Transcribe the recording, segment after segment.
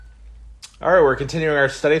All right, we're continuing our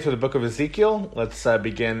study through the book of Ezekiel. Let's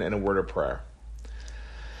begin in a word of prayer.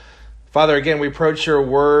 Father, again, we approach your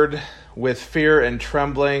word with fear and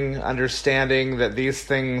trembling, understanding that these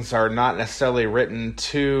things are not necessarily written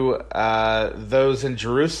to those in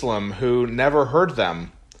Jerusalem who never heard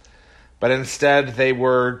them, but instead they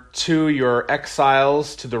were to your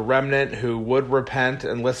exiles, to the remnant who would repent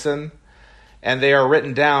and listen, and they are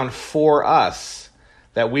written down for us,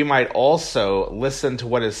 that we might also listen to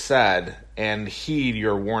what is said and heed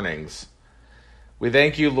your warnings. We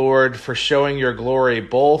thank you, Lord, for showing your glory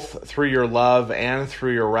both through your love and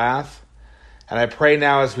through your wrath. And I pray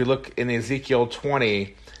now as we look in Ezekiel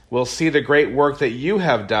 20, we'll see the great work that you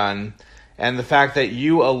have done and the fact that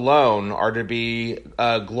you alone are to be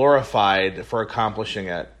glorified for accomplishing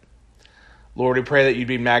it. Lord, we pray that you'd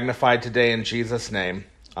be magnified today in Jesus' name.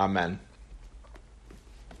 Amen.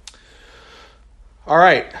 All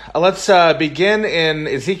right, let's begin in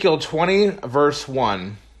Ezekiel 20, verse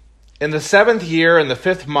 1. In the 7th year, in the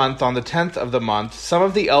 5th month, on the 10th of the month, some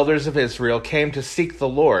of the elders of Israel came to seek the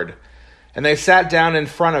Lord, and they sat down in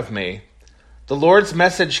front of me. The Lord's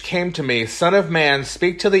message came to me, Son of man,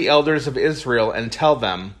 speak to the elders of Israel and tell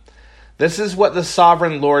them, this is what the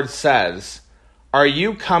sovereign Lord says. Are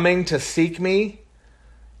you coming to seek me?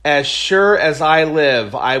 As sure as I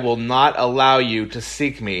live, I will not allow you to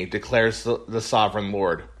seek me, declares the sovereign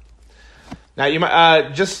Lord. Now, you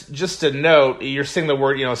might, just to note, you're seeing the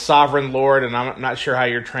word, sovereign Lord, and I'm not sure how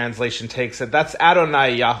your translation takes it. That's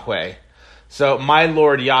Adonai Yahweh. So, my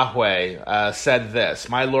Lord Yahweh said this.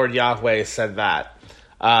 My Lord Yahweh said that.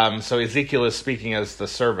 So Ezekiel is speaking as the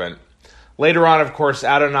servant. Later on, of course,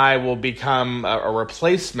 Adonai will become a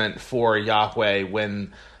replacement for Yahweh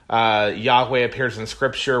when Yahweh appears in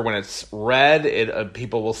Scripture. When it's read,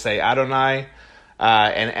 people will say Adonai,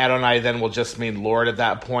 and Adonai then will just mean Lord at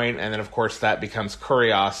that point, and then of course that becomes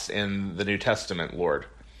Kurios in the New Testament, Lord.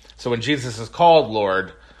 So when Jesus is called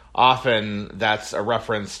Lord, often that's a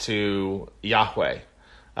reference to Yahweh,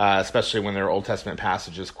 especially when there are Old Testament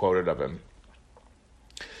passages quoted of him.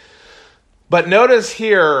 But notice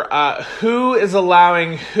here, who is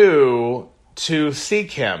allowing who to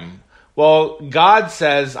seek him? Well, God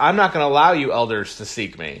says, I'm not going to allow you elders to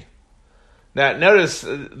seek me. Now, notice,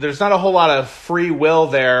 there's not a whole lot of free will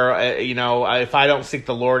there. If I don't seek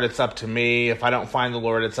the Lord, it's up to me. If I don't find the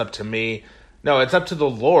Lord, it's up to me. No, it's up to the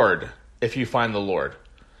Lord if you find the Lord.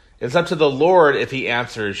 It's up to the Lord if he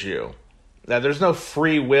answers you. Now, there's no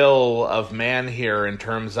free will of man here in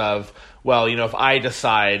terms of, if I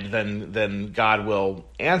decide, then God will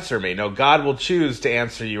answer me. No, God will choose to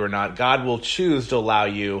answer you or not. God will choose to allow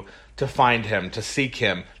you to find him, to seek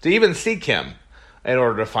him, to even seek him in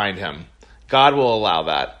order to find him. God will allow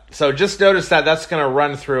that. So just notice that that's going to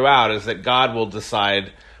run throughout, is that God will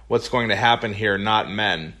decide what's going to happen here, not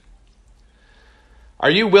men. Are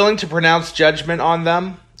you willing to pronounce judgment on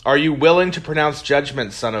them? Are you willing to pronounce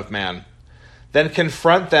judgment, Son of man? Then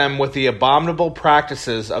confront them with the abominable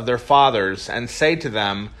practices of their fathers and say to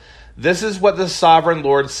them, this is what the sovereign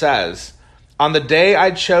Lord says. On the day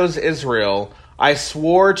I chose Israel, I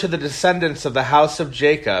swore to the descendants of the house of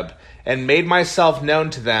Jacob and made myself known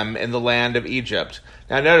to them in the land of Egypt.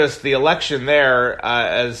 Now notice the election there,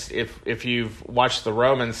 as if you've watched the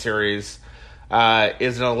Roman series,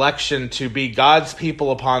 is an election to be God's people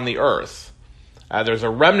upon the earth. There's a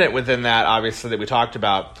remnant within that, obviously, that we talked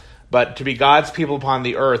about, but to be God's people upon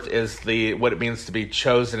the earth is what it means to be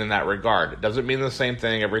chosen in that regard. It doesn't mean the same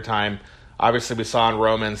thing every time. Obviously, we saw in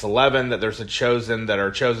Romans 11 that there's that are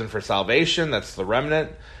chosen for salvation. That's the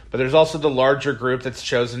remnant. But there's also the larger group that's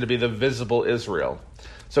chosen to be the visible Israel.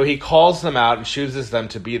 So he calls them out and chooses them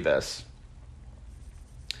to be this.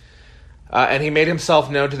 And he made himself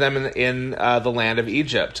known to them in the land of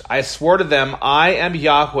Egypt. I swore to them, I am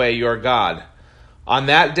Yahweh your God. On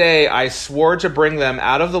that day I swore to bring them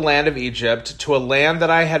out of the land of Egypt to a land that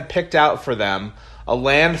I had picked out for them, a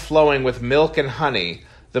land flowing with milk and honey,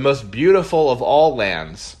 the most beautiful of all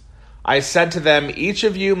lands. I said to them, each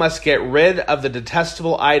of you must get rid of the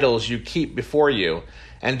detestable idols you keep before you,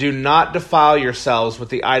 and do not defile yourselves with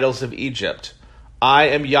the idols of Egypt. I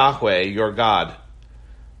am Yahweh, your God.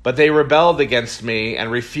 But they rebelled against me and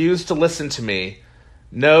refused to listen to me.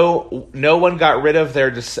 No one got rid of their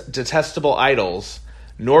detestable idols,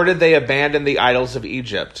 nor did they abandon the idols of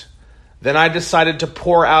Egypt. Then I decided to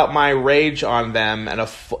pour out my rage on them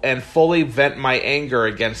and fully vent my anger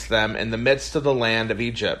against them in the midst of the land of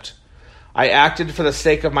Egypt. I acted for the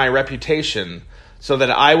sake of my reputation, so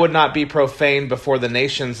that I would not be profaned before the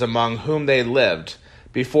nations among whom they lived,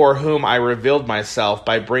 before whom I revealed myself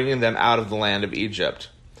by bringing them out of the land of Egypt.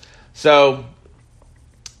 So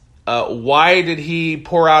Why did he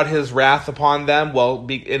pour out his wrath upon them? Well,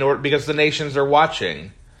 because the nations are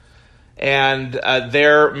watching. And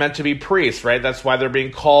they're meant to be priests, right? That's why they're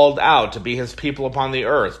being called out to be his people upon the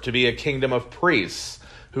earth, to be a kingdom of priests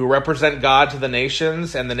who represent God to the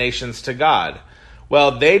nations and the nations to God.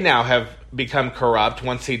 Well, they now have become corrupt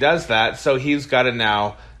once he does that, so he's got to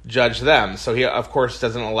now judge them. So he, of course,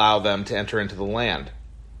 doesn't allow them to enter into the land.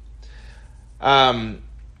 And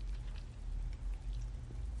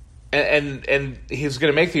he's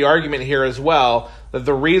going to make the argument here as well that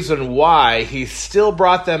the reason why he still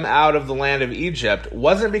brought them out of the land of Egypt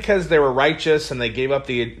wasn't because they were righteous and they gave up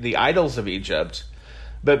the idols of Egypt,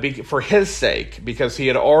 but for his sake, because he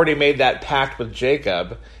had already made that pact with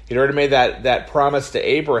Jacob. He'd already made that promise to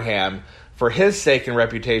Abraham. For his sake and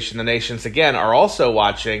reputation, the nations, again, are also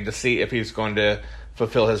watching to see if he's going to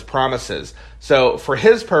fulfill his promises. So for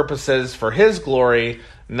his purposes, for his glory,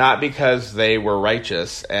 not because they were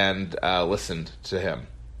righteous and listened to him.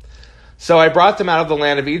 So I brought them out of the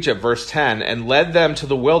land of Egypt, verse 10, and led them to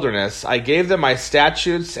the wilderness. I gave them my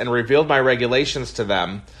statutes and revealed my regulations to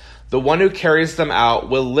them. The one who carries them out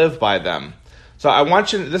will live by them. So I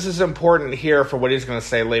want you, this is important here for what he's going to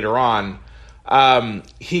say later on.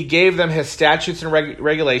 He gave them his statutes and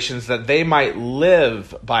regulations that they might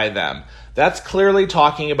live by them. That's clearly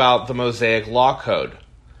talking about the Mosaic Law Code.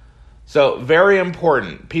 So very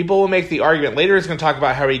important. People will make the argument. Later he's going to talk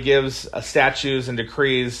about how he gives statutes and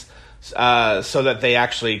decrees so that they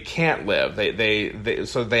actually can't live.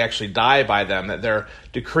 So they actually die by them. That they're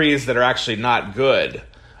decrees that are actually not good.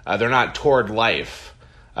 They're not toward life,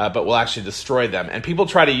 but will actually destroy them. And people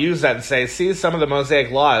try to use that and say, see, some of the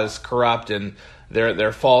Mosaic law is corrupt and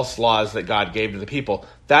they're false laws that God gave to the people.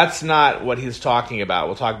 That's not what he's talking about.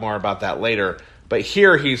 We'll talk more about that later. But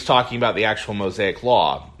here he's talking about the actual Mosaic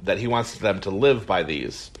law, that he wants them to live by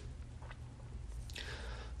these.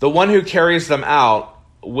 The one who carries them out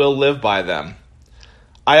will live by them.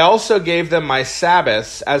 I also gave them my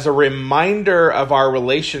Sabbaths as a reminder of our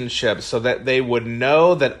relationship so that they would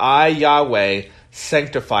know that I, Yahweh,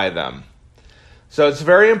 sanctify them. So it's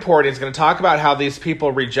very important. He's going to talk about how these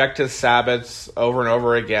people reject his Sabbaths over and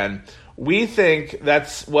over again. We think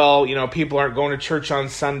that's, people aren't going to church on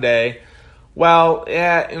Sunday. Well,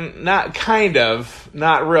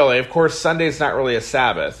 not really. Of course, Sunday's not really a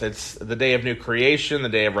Sabbath. It's the day of new creation, the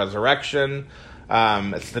day of resurrection.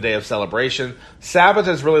 It's the day of celebration. Sabbath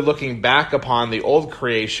is really looking back upon the old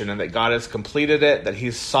creation and that God has completed it, that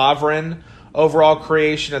he's sovereign over all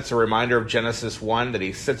creation. It's a reminder of Genesis 1, that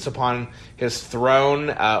he sits upon his throne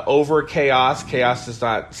over chaos. Chaos does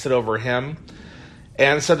not sit over him.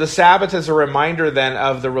 And so the Sabbath is a reminder then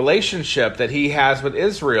of the relationship that he has with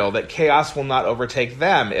Israel, that chaos will not overtake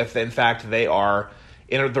them if in fact they are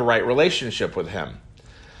in the right relationship with him.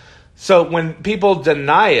 So when people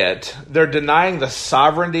deny it, they're denying the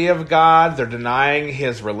sovereignty of God, they're denying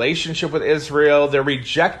his relationship with Israel, they're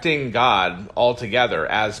rejecting God altogether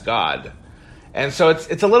as God. And so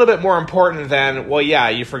it's a little bit more important than,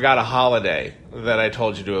 you forgot a holiday that I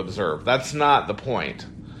told you to observe. That's not the point.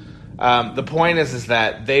 The point is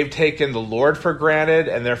that they've taken the Lord for granted,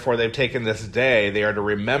 and therefore they've taken this day. They are to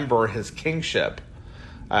remember his kingship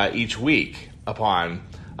each week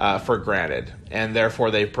for granted, and therefore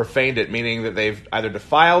they've profaned it, meaning that they've either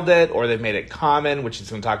defiled it or they've made it common, which he's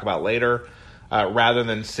going to talk about later, rather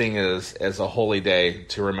than seeing it as a holy day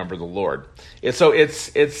to remember the Lord. It's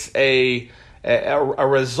a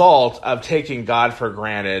result of taking God for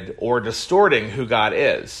granted or distorting who God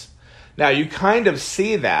is. Now, you kind of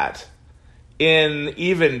see that in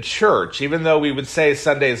even church, even though we would say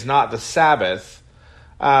Sunday is not the Sabbath,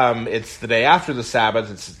 it's the day after the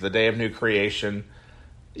Sabbath, it's the day of new creation.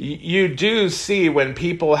 You do see when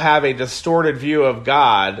people have a distorted view of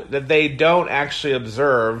God that they don't actually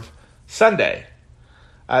observe Sunday.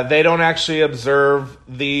 They don't actually observe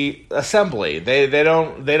the assembly. They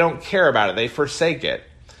don't care about it. They forsake it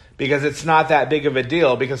because it's not that big of a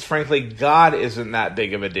deal, because frankly, God isn't that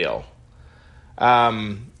big of a deal.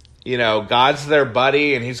 God's their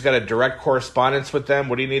buddy and he's got a direct correspondence with them.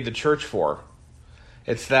 What do you need the church for?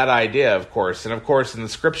 It's that idea, of course. And of course, in the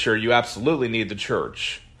scripture, you absolutely need the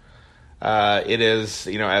church. It is,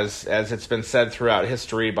 as it's been said throughout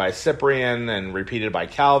history by Cyprian and repeated by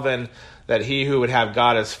Calvin, that he who would have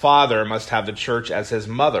God as father must have the church as his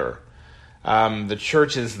mother. The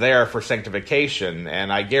church is there for sanctification,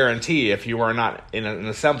 and I guarantee if you are not in an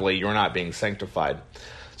assembly, you are not being sanctified.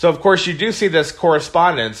 So, of course, you do see this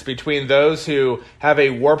correspondence between those who have a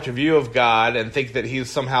warped view of God and think that he's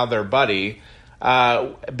somehow their buddy,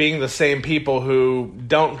 being the same people who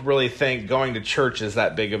don't really think going to church is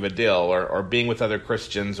that big of a deal, or being with other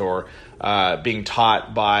Christians, or being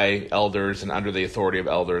taught by elders and under the authority of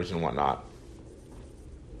elders and whatnot.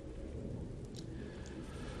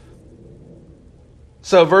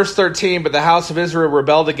 So verse 13, but the house of Israel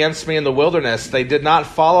rebelled against me in the wilderness. They did not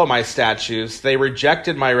follow my statutes. They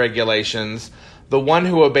rejected my regulations. The one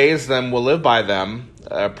who obeys them will live by them,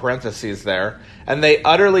 parentheses there, and they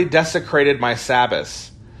utterly desecrated my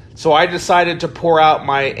Sabbaths. So I decided to pour out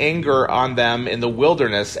my anger on them in the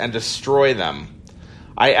wilderness and destroy them.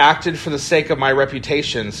 I acted for the sake of my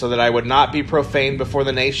reputation, so that I would not be profaned before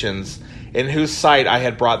the nations, in whose sight I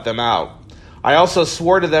had brought them out. I also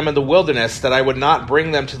swore to them in the wilderness that I would not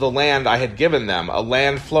bring them to the land I had given them, a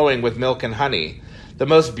land flowing with milk and honey, the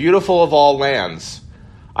most beautiful of all lands.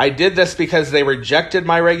 I did this because they rejected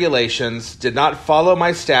my regulations, did not follow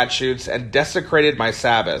my statutes, and desecrated my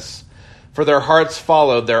Sabbaths, for their hearts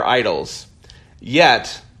followed their idols.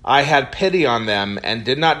 Yet I had pity on them and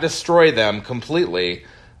did not destroy them completely,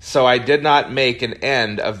 so I did not make an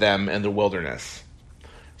end of them in the wilderness.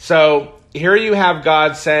 So here you have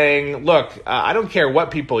God saying, look, I don't care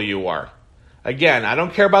what people you are. Again, I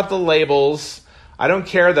don't care about the labels. I don't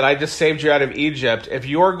care that I just saved you out of Egypt. If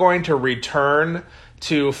you're going to return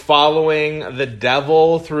to following the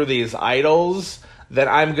devil through these idols, then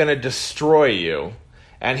I'm going to destroy you.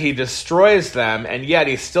 And he destroys them, and yet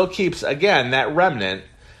he still keeps, again, that remnant,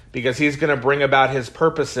 because he's going to bring about his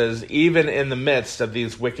purposes even in the midst of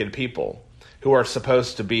these wicked people who are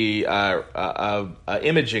supposed to be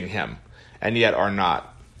imaging him, and yet are not.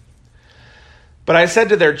 But I said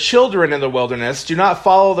to their children in the wilderness, do not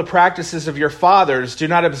follow the practices of your fathers, do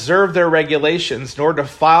not observe their regulations, nor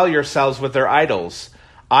defile yourselves with their idols.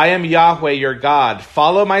 I am Yahweh your God.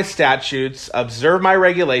 Follow my statutes, observe my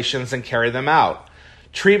regulations, and carry them out.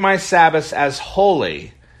 Treat my Sabbaths as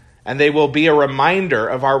holy, and they will be a reminder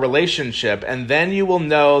of our relationship, and then you will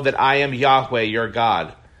know that I am Yahweh your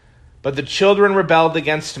God. But the children rebelled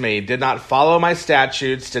against me, did not follow my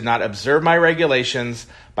statutes, did not observe my regulations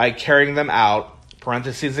by carrying them out,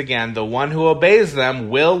 parentheses again, the one who obeys them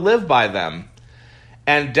will live by them,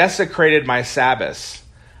 and desecrated my Sabbaths.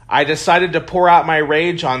 I decided to pour out my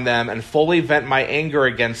rage on them and fully vent my anger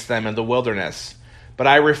against them in the wilderness. But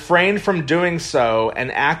I refrained from doing so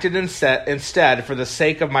and acted instead for the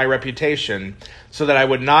sake of my reputation, so that I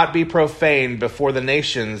would not be profaned before the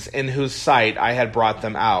nations in whose sight I had brought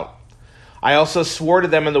them out. I also swore to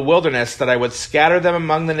them in the wilderness that I would scatter them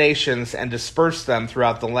among the nations and disperse them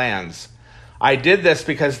throughout the lands. I did this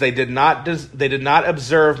because they did not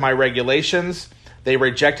observe my regulations, they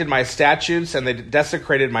rejected my statutes, and they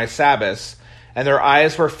desecrated my Sabbaths, and their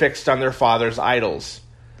eyes were fixed on their fathers' idols.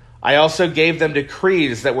 I also gave them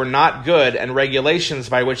decrees that were not good and regulations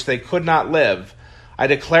by which they could not live. I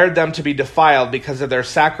declared them to be defiled because of their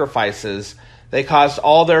sacrifices. They caused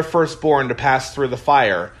all their firstborn to pass through the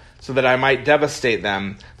fire, so that I might devastate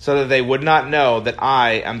them, so that they would not know that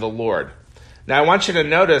I am the Lord. Now I want you to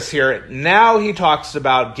notice here, now he talks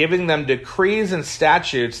about giving them decrees and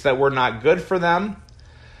statutes that were not good for them,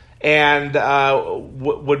 and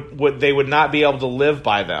they would not be able to live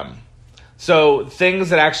by them. So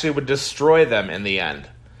things that actually would destroy them in the end.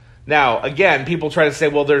 Now, again, people try to say,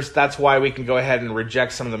 well, that's why we can go ahead and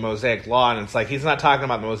reject some of the Mosaic law, and it's like he's not talking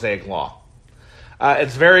about the Mosaic law.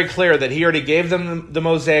 It's very clear that he already gave them the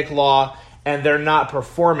Mosaic law, and they're not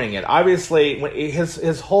performing it. Obviously,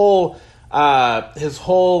 his whole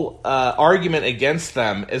argument against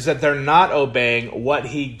them is that they're not obeying what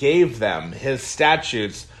he gave them, his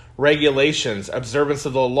statutes, regulations, observance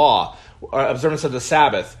of the law, observance of the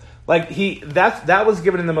Sabbath. Like that was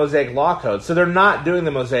given in the Mosaic Law Code, so they're not doing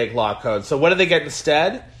the Mosaic Law Code. So what do they get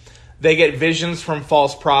instead? They get visions from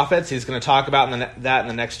false prophets. He's going to talk about that in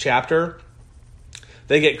the next chapter.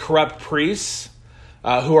 They get corrupt priests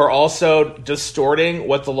who are also distorting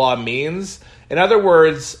what the law means. In other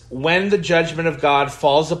words, when the judgment of God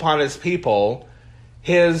falls upon his people,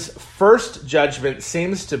 his first judgment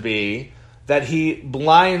seems to be that he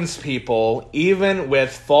blinds people even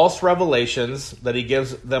with false revelations that he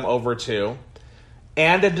gives them over to,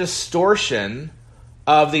 and a distortion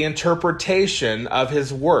of the interpretation of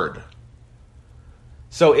his word.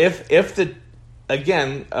 So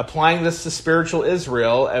again, applying this to spiritual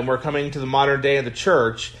Israel, and we're coming to the modern day of the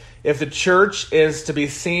church, if the church is to be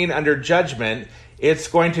seen under judgment, it's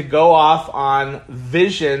going to go off on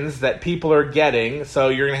visions that people are getting. So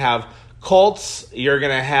you're going to have cults, you're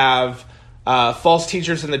going to have false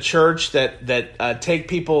teachers in the church that take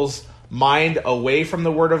people's mind away from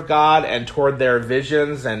the Word of God and toward their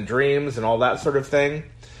visions and dreams and all that sort of thing.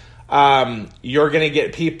 You're going to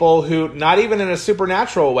get people who, not even in a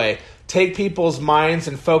supernatural way, take people's minds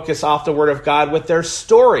and focus off the Word of God with their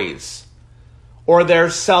stories or their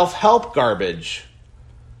self-help garbage.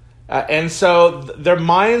 And so their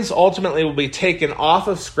minds ultimately will be taken off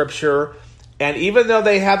of Scripture, and even though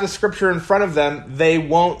they have the Scripture in front of them, they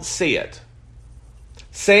won't see it.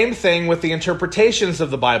 Same thing with the interpretations of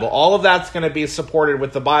the Bible. All of that's going to be supported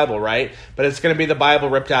with the Bible, right? But it's going to be the Bible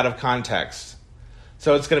ripped out of context.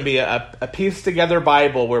 So it's going to be a pieced together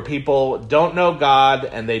Bible where people don't know God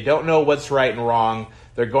and they don't know what's right and wrong.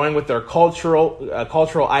 They're going with their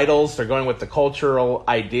cultural idols. They're going with the cultural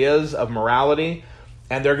ideas of morality,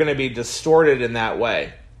 and they're going to be distorted in that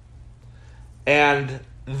way. And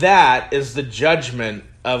that is the judgment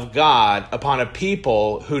of God upon a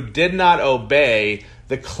people who did not obey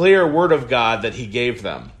the clear word of God that he gave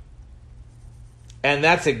them. And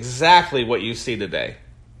that's exactly what you see today.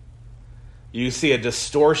 You see a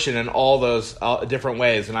distortion in all those different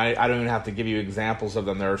ways, and I don't even have to give you examples of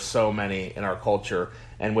them. There are so many in our culture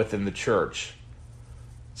and within the church.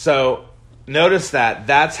 So notice that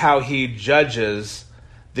that's how he judges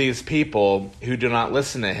these people who do not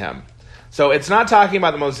listen to him. So it's not talking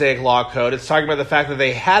about the Mosaic Law Code. It's talking about the fact that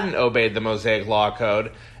they hadn't obeyed the Mosaic Law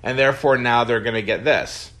Code, and therefore now they're going to get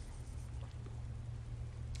this.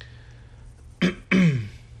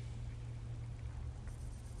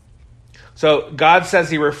 So God says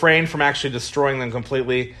he refrained from actually destroying them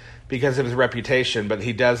completely because of his reputation, but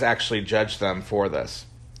he does actually judge them for this.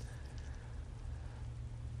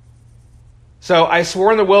 So I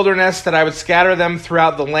swore in the wilderness that I would scatter them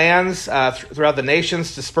throughout the lands, throughout the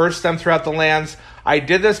nations, disperse them throughout the lands. I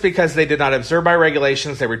did this because they did not observe my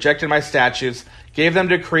regulations. They rejected my statutes, gave them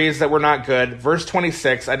decrees that were not good. Verse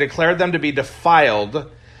 26, I declared them to be defiled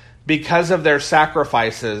because of their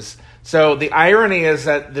sacrifices. So the irony is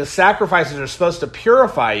that the sacrifices are supposed to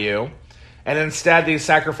purify you, and instead these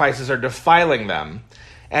sacrifices are defiling them.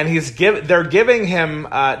 And they're giving him,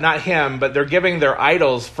 not him, but they're giving their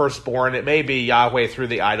idols firstborn. It may be Yahweh through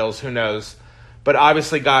the idols, who knows. But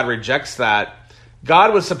obviously God rejects that.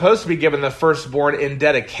 God was supposed to be given the firstborn in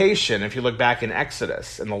dedication, if you look back in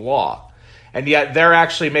Exodus, in the law. And yet they're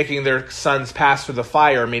actually making their sons pass through the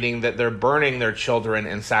fire, meaning that they're burning their children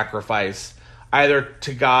in sacrifice, either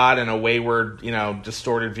to God in a wayward,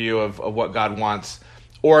 distorted view of what God wants,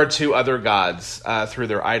 or to other gods through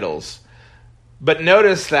their idols. But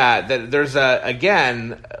notice that there's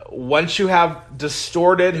once you have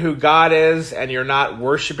distorted who God is and you're not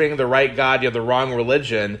worshiping the right God, you have the wrong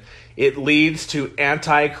religion, it leads to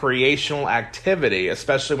anti-creational activity,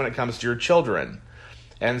 especially when it comes to your children.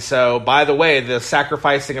 And so, by the way, the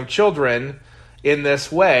sacrificing of children in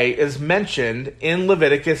this way is mentioned in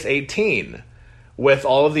Leviticus 18. With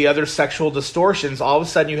all of the other sexual distortions, all of a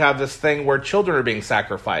sudden you have this thing where children are being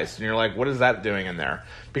sacrificed. And you're like, what is that doing in there?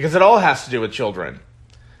 Because it all has to do with children.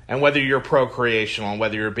 And whether you're procreational and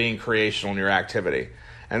whether you're being creational in your activity.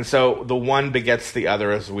 And so the one begets the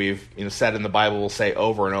other, as we've said in the Bible, we'll say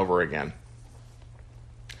over and over again.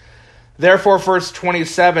 Therefore, verse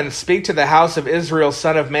 27, speak to the house of Israel,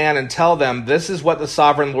 son of man, and tell them, this is what the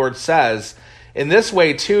sovereign Lord says. In this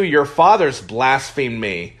way, too, your fathers blasphemed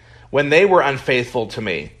me when they were unfaithful to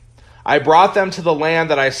me. I brought them to the land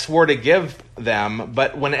that I swore to give them,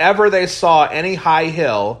 but whenever they saw any high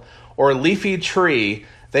hill or leafy tree,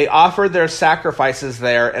 they offered their sacrifices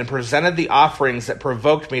there and presented the offerings that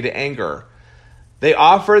provoked me to anger. They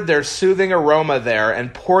offered their soothing aroma there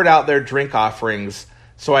and poured out their drink offerings.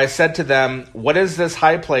 So I said to them, what is this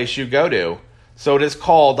high place you go to? So it is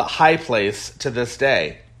called the high place to this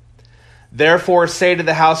day. Therefore say to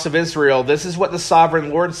the house of Israel, this is what the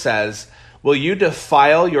sovereign Lord says. Will you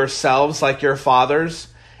defile yourselves like your fathers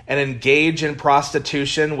and engage in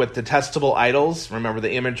prostitution with detestable idols? Remember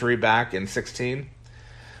the imagery back in 16.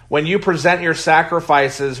 When you present your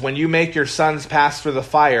sacrifices, when you make your sons pass through the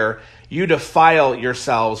fire, you defile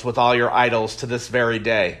yourselves with all your idols to this very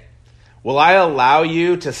day. Will I allow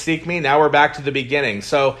you to seek me? Now we're back to the beginning.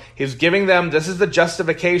 So he's giving them, this is the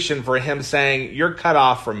justification for him saying, you're cut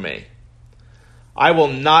off from me. I will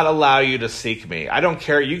not allow you to seek me. I don't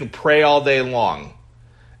care. You can pray all day long.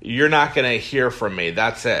 You're not going to hear from me.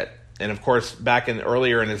 That's it. And of course,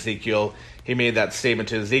 earlier in Ezekiel, he made that statement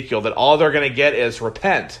to Ezekiel that all they're going to get is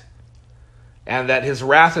repent, and that his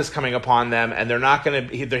wrath is coming upon them, and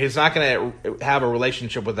he's not going to have a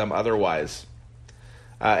relationship with them otherwise,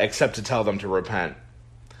 except to tell them to repent.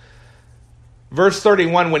 Verse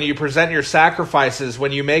 31, when you present your sacrifices,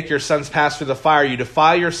 when you make your sons pass through the fire, you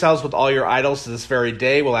defile yourselves with all your idols to this very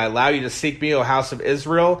day. Will I allow you to seek me, O house of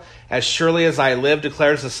Israel? As surely as I live,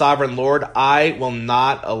 declares the sovereign Lord, I will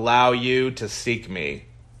not allow you to seek me.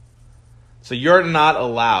 So you're not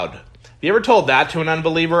allowed. Have you ever told that to an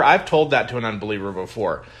unbeliever? I've told that to an unbeliever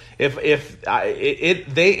before.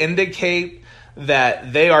 They indicate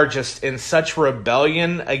that they are just in such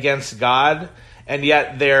rebellion against God, and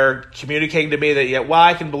yet they're communicating to me that,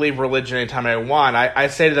 I can believe religion anytime I want. I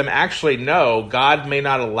say to them, actually, no, God may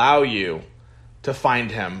not allow you to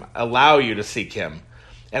find him, allow you to seek him.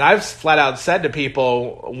 And I've flat out said to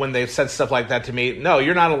people when they've said stuff like that to me, no,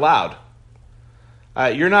 you're not allowed.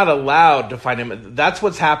 You're not allowed to find him. That's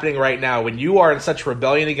what's happening right now. When you are in such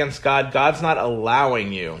rebellion against God, God's not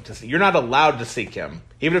allowing you to see. You're not allowed to seek him,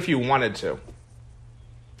 even if you wanted to.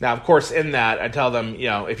 Now, of course, in that, I tell them,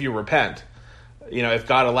 if you repent, if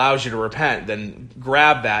God allows you to repent, then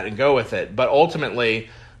grab that and go with it. But ultimately,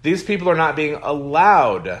 these people are not being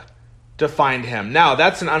allowed to find him. Now,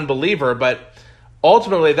 that's an unbeliever, but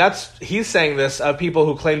ultimately, he's saying this of people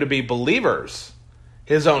who claim to be believers,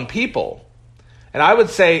 his own people. And I would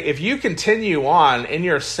say, if you continue on in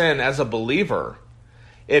your sin as a believer,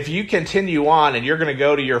 if you continue on and you're going to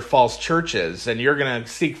go to your false churches and you're going to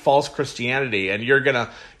seek false Christianity and you're going to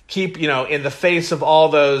keep, in the face of all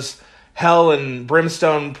those hell and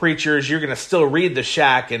brimstone preachers, you're going to still read the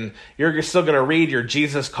shack and you're still going to read your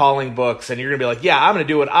Jesus calling books and you're going to be like, I'm going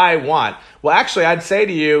to do what I want. Well, actually, I'd say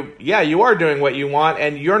to you, you are doing what you want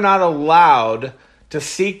and you're not allowed to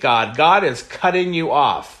seek God. God is cutting you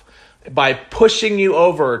off by pushing you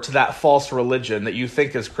over to that false religion that you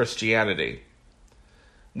think is Christianity,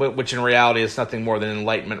 which in reality is nothing more than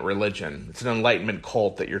Enlightenment religion. It's an Enlightenment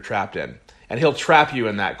cult that you're trapped in. And he'll trap you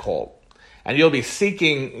in that cult. And you'll be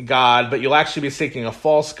seeking God, but you'll actually be seeking a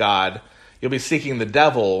false God. You'll be seeking the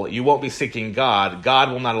devil. You won't be seeking God.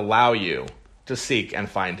 God will not allow you to seek and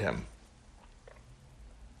find him.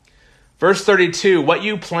 Verse 32, what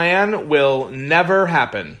you plan will never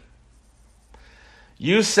happen.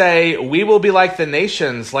 You say, we will be like the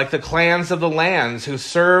nations, like the clans of the lands, who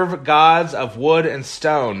serve gods of wood and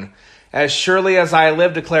stone. As surely as I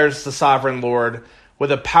live, declares the sovereign Lord,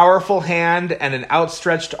 with a powerful hand and an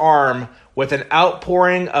outstretched arm, with an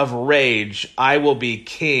outpouring of rage, I will be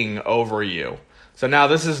king over you. So now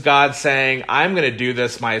this is God saying, I'm going to do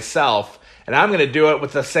this myself, and I'm going to do it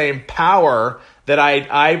with the same power that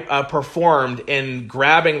I performed in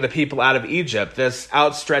grabbing the people out of Egypt, this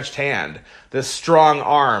outstretched hand, this strong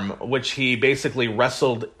arm, which he basically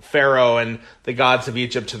wrestled Pharaoh and the gods of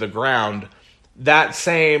Egypt to the ground. That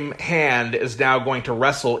same hand is now going to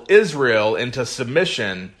wrestle Israel into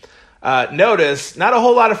submission. Notice, not a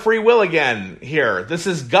whole lot of free will again here. This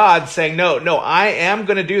is God saying, no, I am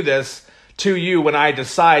going to do this to you when I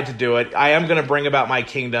decide to do it. I am going to bring about my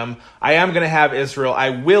kingdom. I am going to have Israel. I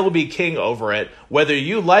will be king over it, whether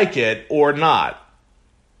you like it or not.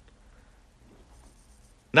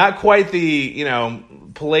 Not quite the,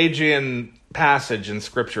 Pelagian passage in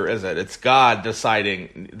Scripture, is it? It's God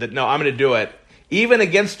deciding that, no, I'm going to do it. Even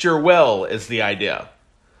against your will is the idea.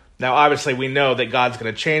 Now, obviously, we know that God's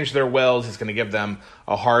going to change their wills. He's going to give them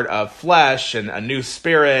a heart of flesh and a new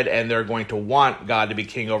spirit, and they're going to want God to be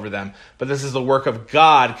king over them. But this is the work of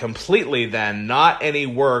God completely then, not any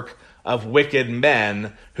work of wicked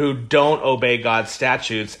men who don't obey God's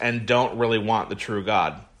statutes and don't really want the true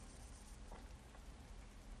God.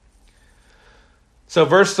 So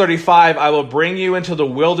verse 35, I will bring you into the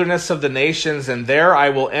wilderness of the nations, and there I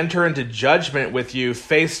will enter into judgment with you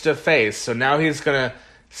face to face. So now he's going to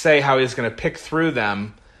say how he's going to pick through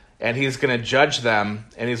them, and he's going to judge them,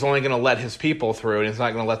 and he's only going to let his people through, and he's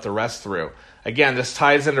not going to let the rest through. Again, this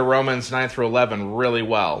ties into Romans 9 through 11 really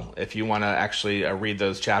well, if you want to actually read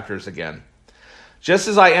those chapters again. Just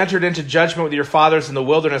as I entered into judgment with your fathers in the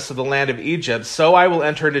wilderness of the land of Egypt, so I will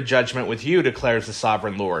enter into judgment with you, declares the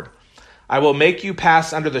sovereign Lord. I will make you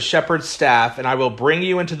pass under the shepherd's staff, and I will bring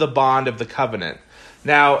you into the bond of the covenant.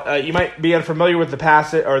 Now, you might be unfamiliar with the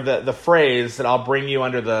passage or the phrase that I'll bring you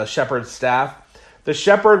under the shepherd's staff. The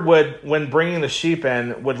shepherd would, when bringing the sheep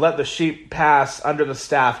in, would let the sheep pass under the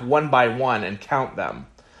staff one by one and count them,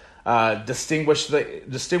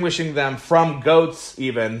 distinguishing them from goats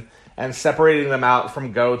even, and separating them out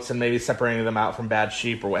from goats and maybe separating them out from bad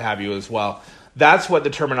sheep or what have you as well. That's what the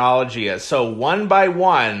terminology is. So one by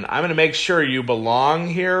one, I'm going to make sure you belong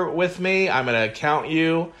here with me. I'm going to count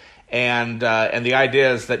you. And the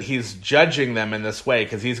idea is that he's judging them in this way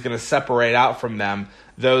because he's going to separate out from them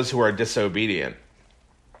those who are disobedient.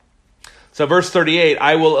 So verse 38,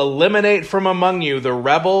 I will eliminate from among you the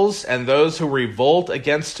rebels and those who revolt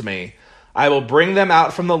against me. I will bring them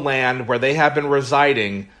out from the land where they have been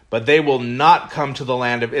residing, but they will not come to the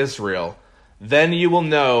land of Israel. Then you will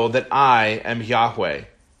know that I am Yahweh.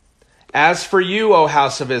 As for you, O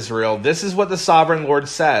house of Israel, this is what the sovereign Lord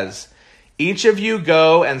says. Each of you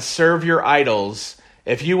go and serve your idols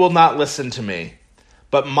if you will not listen to me.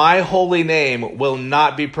 But my holy name will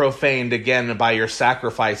not be profaned again by your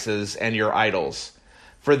sacrifices and your idols.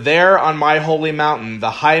 For there on my holy mountain, the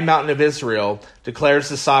high mountain of Israel, declares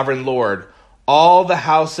the sovereign Lord, all the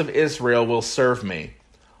house of Israel will serve me,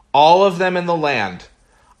 all of them in the land.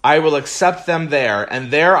 I will accept them there, and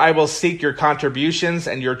there I will seek your contributions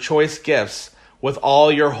and your choice gifts with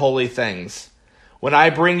all your holy things. When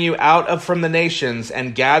I bring you out from the nations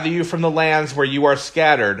and gather you from the lands where you are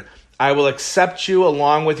scattered, I will accept you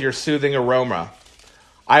along with your soothing aroma.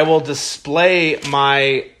 I will display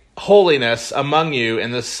my holiness among you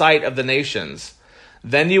in the sight of the nations.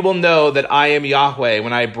 Then you will know that I am Yahweh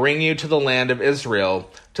when I bring you to the land of Israel,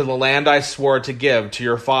 to the land I swore to give to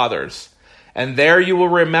your fathers. And there you will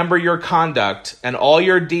remember your conduct and all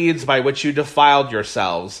your deeds by which you defiled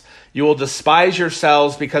yourselves. You will despise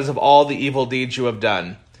yourselves because of all the evil deeds you have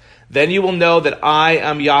done. Then you will know that I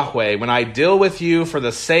am Yahweh when I deal with you for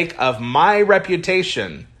the sake of my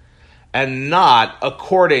reputation and not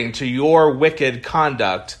according to your wicked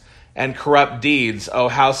conduct and corrupt deeds, O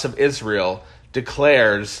house of Israel,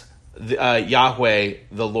 declares Yahweh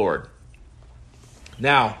the Lord.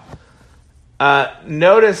 Now,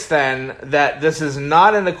 notice then that this is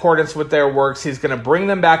not in accordance with their works. He's going to bring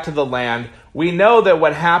them back to the land. We know that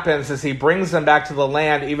what happens is he brings them back to the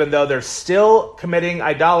land even though they're still committing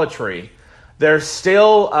idolatry. They're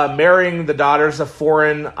still marrying the daughters of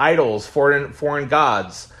foreign idols, foreign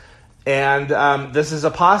gods. And this is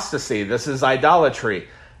apostasy. This is idolatry.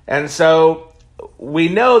 And so we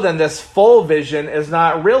know then this full vision is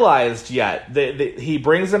not realized yet. He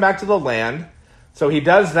brings them back to the land. So he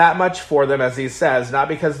does that much for them, as he says, not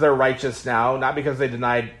because they're righteous now, not because they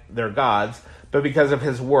denied their gods, but because of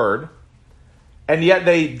his word. And yet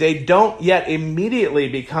they don't yet immediately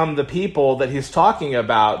become the people that he's talking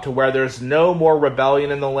about, to where there's no more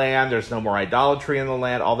rebellion in the land, there's no more idolatry in the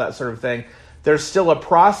land, all that sort of thing. There's still a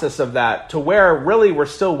process of that, to where really we're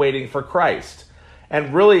still waiting for Christ.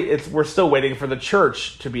 And really we're still waiting for the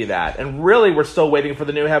church to be that. And really we're still waiting for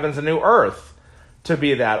the new heavens and new earth to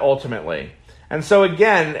be that ultimately. And so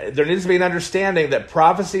again, there needs to be an understanding that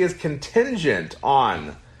prophecy is contingent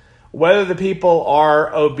on whether the people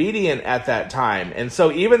are obedient at that time. And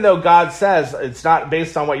so even though God says it's not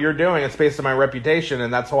based on what you're doing, it's based on my reputation,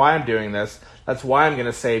 and that's why I'm doing this, that's why I'm going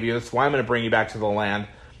to save you, that's why I'm going to bring you back to the land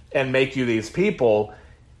and make you these people,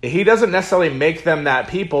 he doesn't necessarily make them that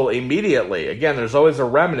people immediately. Again, there's always a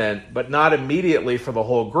remnant, but not immediately for the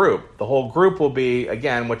whole group. The whole group will be,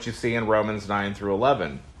 again, what you see in Romans 9 through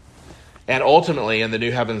 11. And ultimately in the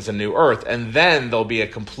new heavens and new earth. And then there'll be a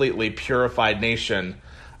completely purified nation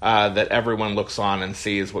that everyone looks on and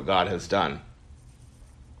sees what God has done.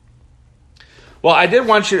 Well, I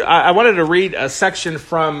wanted to read a section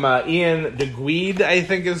from Ian DeGuide, I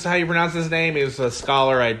think is how you pronounce his name. He's a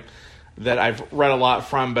scholar that I've read a lot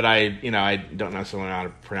from, but I don't necessarily know how to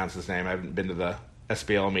pronounce his name. I haven't been to the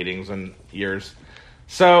SBL meetings in years.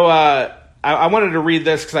 So I wanted to read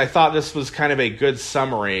this because I thought this was kind of a good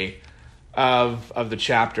summary of the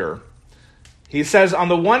chapter. He says, on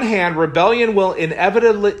the one hand, rebellion will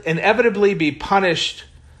inevitably be punished.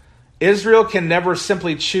 Israel can never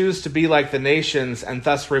simply choose to be like the nations and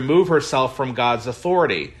thus remove herself from God's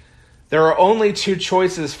authority. There are only two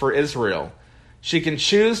choices for Israel. She can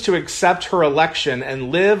choose to accept her election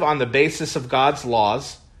and live on the basis of God's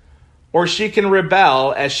laws, or she can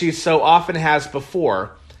rebel, as she so often has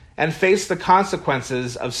before, and face the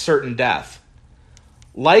consequences of certain death.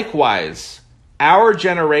 Likewise, our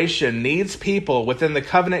generation needs people within the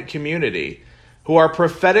covenant community who are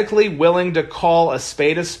prophetically willing to call a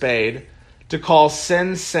spade, to call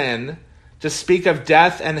sin, sin, to speak of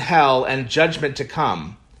death and hell and judgment to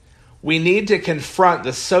come. We need to confront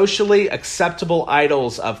the socially acceptable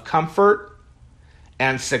idols of comfort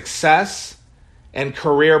and success and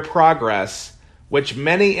career progress, which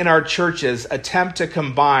many in our churches attempt to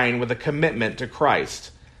combine with a commitment to Christ,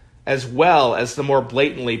 as well as the more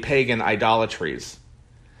blatantly pagan idolatries.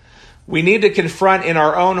 We need to confront in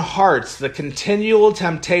our own hearts the continual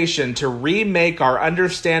temptation to remake our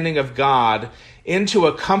understanding of God into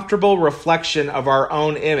a comfortable reflection of our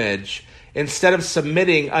own image, instead of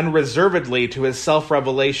submitting unreservedly to his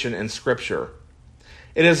self-revelation in Scripture.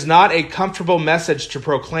 It is not a comfortable message to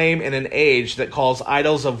proclaim in an age that calls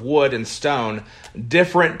idols of wood and stone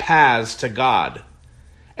different paths to God,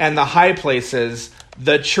 and the high places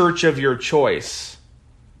the church of your choice.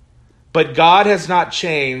 But God has not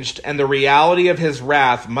changed, and the reality of his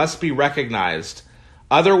wrath must be recognized.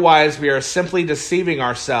 Otherwise, we are simply deceiving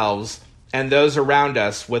ourselves and those around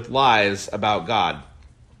us with lies about God.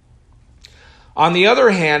 On the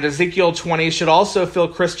other hand, Ezekiel 20 should also fill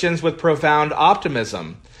Christians with profound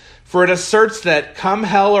optimism, for it asserts that come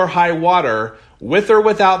hell or high water, with or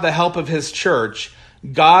without the help of his church,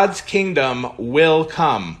 God's kingdom will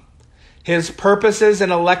come. His purposes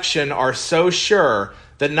and election are so sure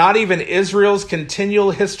that not even Israel's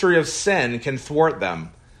continual history of sin can thwart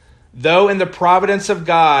them. Though in the providence of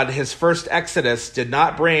God, his first exodus did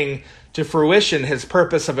not bring to fruition his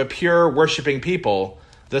purpose of a pure, worshiping people,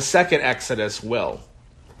 the second exodus will.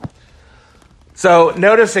 So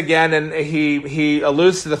notice again, and he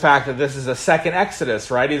alludes to the fact that this is a second exodus,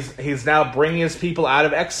 right? He's now bringing his people out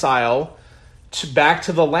of exile back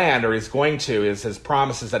to the land, or he's going to, is his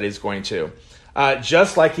promises that he's going to,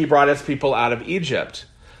 just like he brought his people out of Egypt.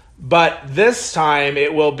 But this time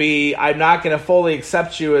it will be, I'm not going to fully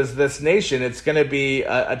accept you as this nation. It's going to be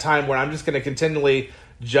a time where I'm just going to continually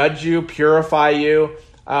judge you, purify you,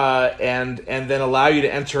 and then allow you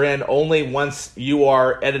to enter in only once you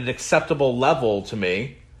are at an acceptable level to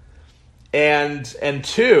me. And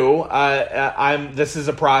two, this is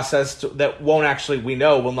a process that we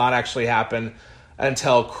know will not actually happen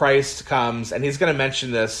until Christ comes. And he's going to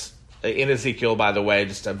mention this in Ezekiel, by the way,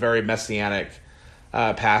 just a very messianic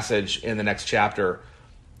passage in the next chapter.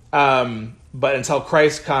 But until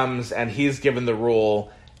Christ comes and he's given the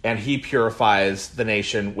rule and he purifies the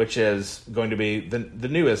nation, which is going to be the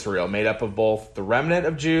new Israel, made up of both the remnant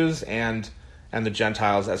of Jews and the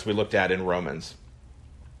Gentiles, as we looked at in Romans.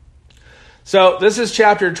 So this is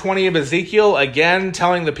chapter 20 of Ezekiel, again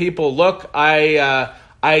telling the people, look, I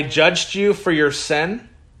judged you for your sin.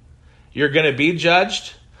 You're going to be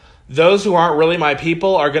judged. Those who aren't really my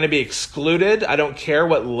people are going to be excluded. I don't care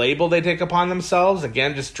what label they take upon themselves.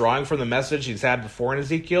 Again, just drawing from the message he's had before in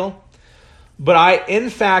Ezekiel. But I, in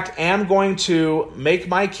fact, am going to make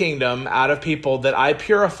my kingdom out of people that I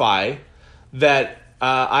purify, that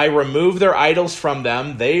I remove their idols from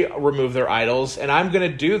them. They remove their idols. And I'm going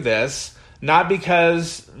to do this not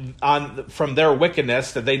because from their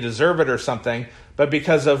wickedness that they deserve it or something, but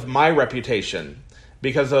because of my reputation,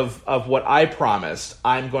 because of what I promised.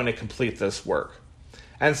 I'm going to complete this work.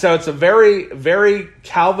 And so it's a very, very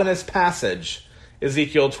Calvinist passage,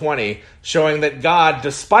 Ezekiel 20, showing that God,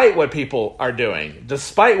 despite what people are doing,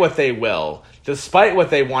 despite what they will, despite what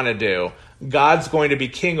they want to do, God's going to be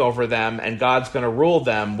king over them, and God's going to rule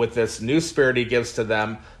them with this new spirit he gives to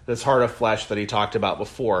them, this heart of flesh that he talked about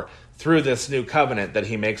before, through this new covenant that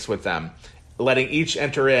he makes with them, letting each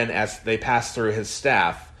enter in as they pass through his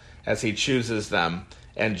staff, as he chooses them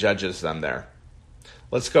and judges them there.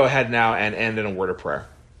 Let's go ahead now and end in a word of prayer.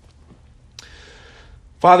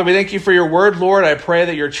 Father, we thank you for your word, Lord. I pray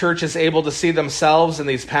that your church is able to see themselves in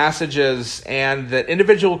these passages, and that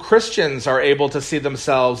individual Christians are able to see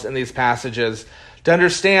themselves in these passages, to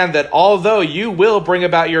understand that although you will bring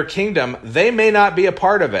about your kingdom, they may not be a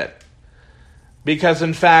part of it. Because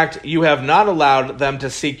in fact, you have not allowed them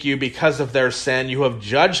to seek you because of their sin. You have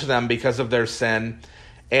judged them because of their sin,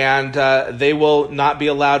 and they will not be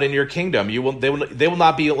allowed in your kingdom. They will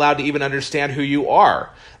not be allowed to even understand who you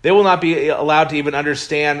are. They will not be allowed to even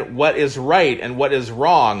understand what is right and what is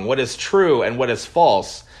wrong, what is true and what is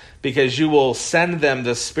false, because you will send them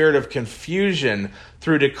the spirit of confusion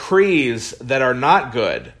through decrees that are not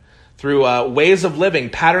good, through ways of living,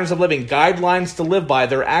 patterns of living, guidelines to live by.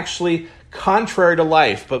 They're actually contrary to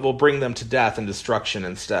life, but will bring them to death and destruction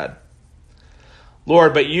instead.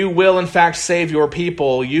 Lord, but you will in fact save your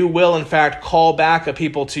people. You will in fact call back a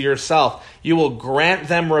people to yourself. You will grant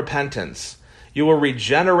them repentance. You will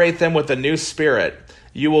regenerate them with a new spirit.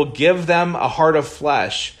 You will give them a heart of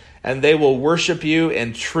flesh, and they will worship you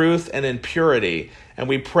in truth and in purity. And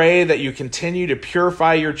we pray that you continue to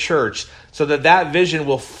purify your church so that that vision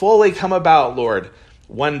will fully come about, Lord,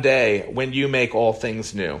 one day when you make all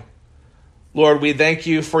things new. Lord, we thank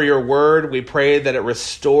you for your word. We pray that it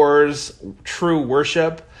restores true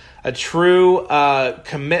worship, a true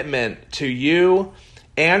commitment to you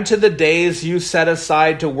and to the days you set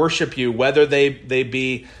aside to worship you, whether they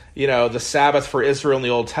be, the Sabbath for Israel in the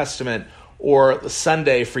Old Testament or the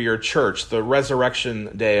Sunday for your church, the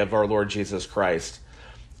resurrection day of our Lord Jesus Christ.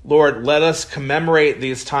 Lord, let us commemorate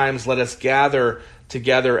these times. Let us gather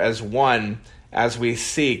together as one as we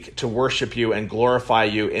seek to worship you and glorify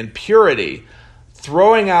you in purity,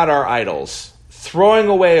 throwing out our idols, throwing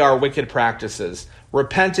away our wicked practices,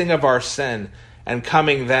 repenting of our sin, and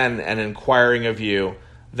coming then and inquiring of you,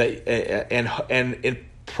 that and in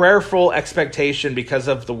prayerful expectation because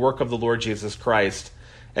of the work of the Lord Jesus Christ,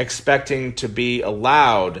 expecting to be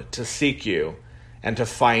allowed to seek you and to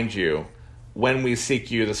find you when we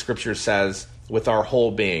seek you, the scripture says, with our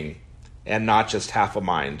whole being and not just half a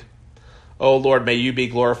mind. Oh Lord, may you be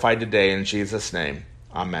glorified today in Jesus' name.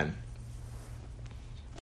 Amen.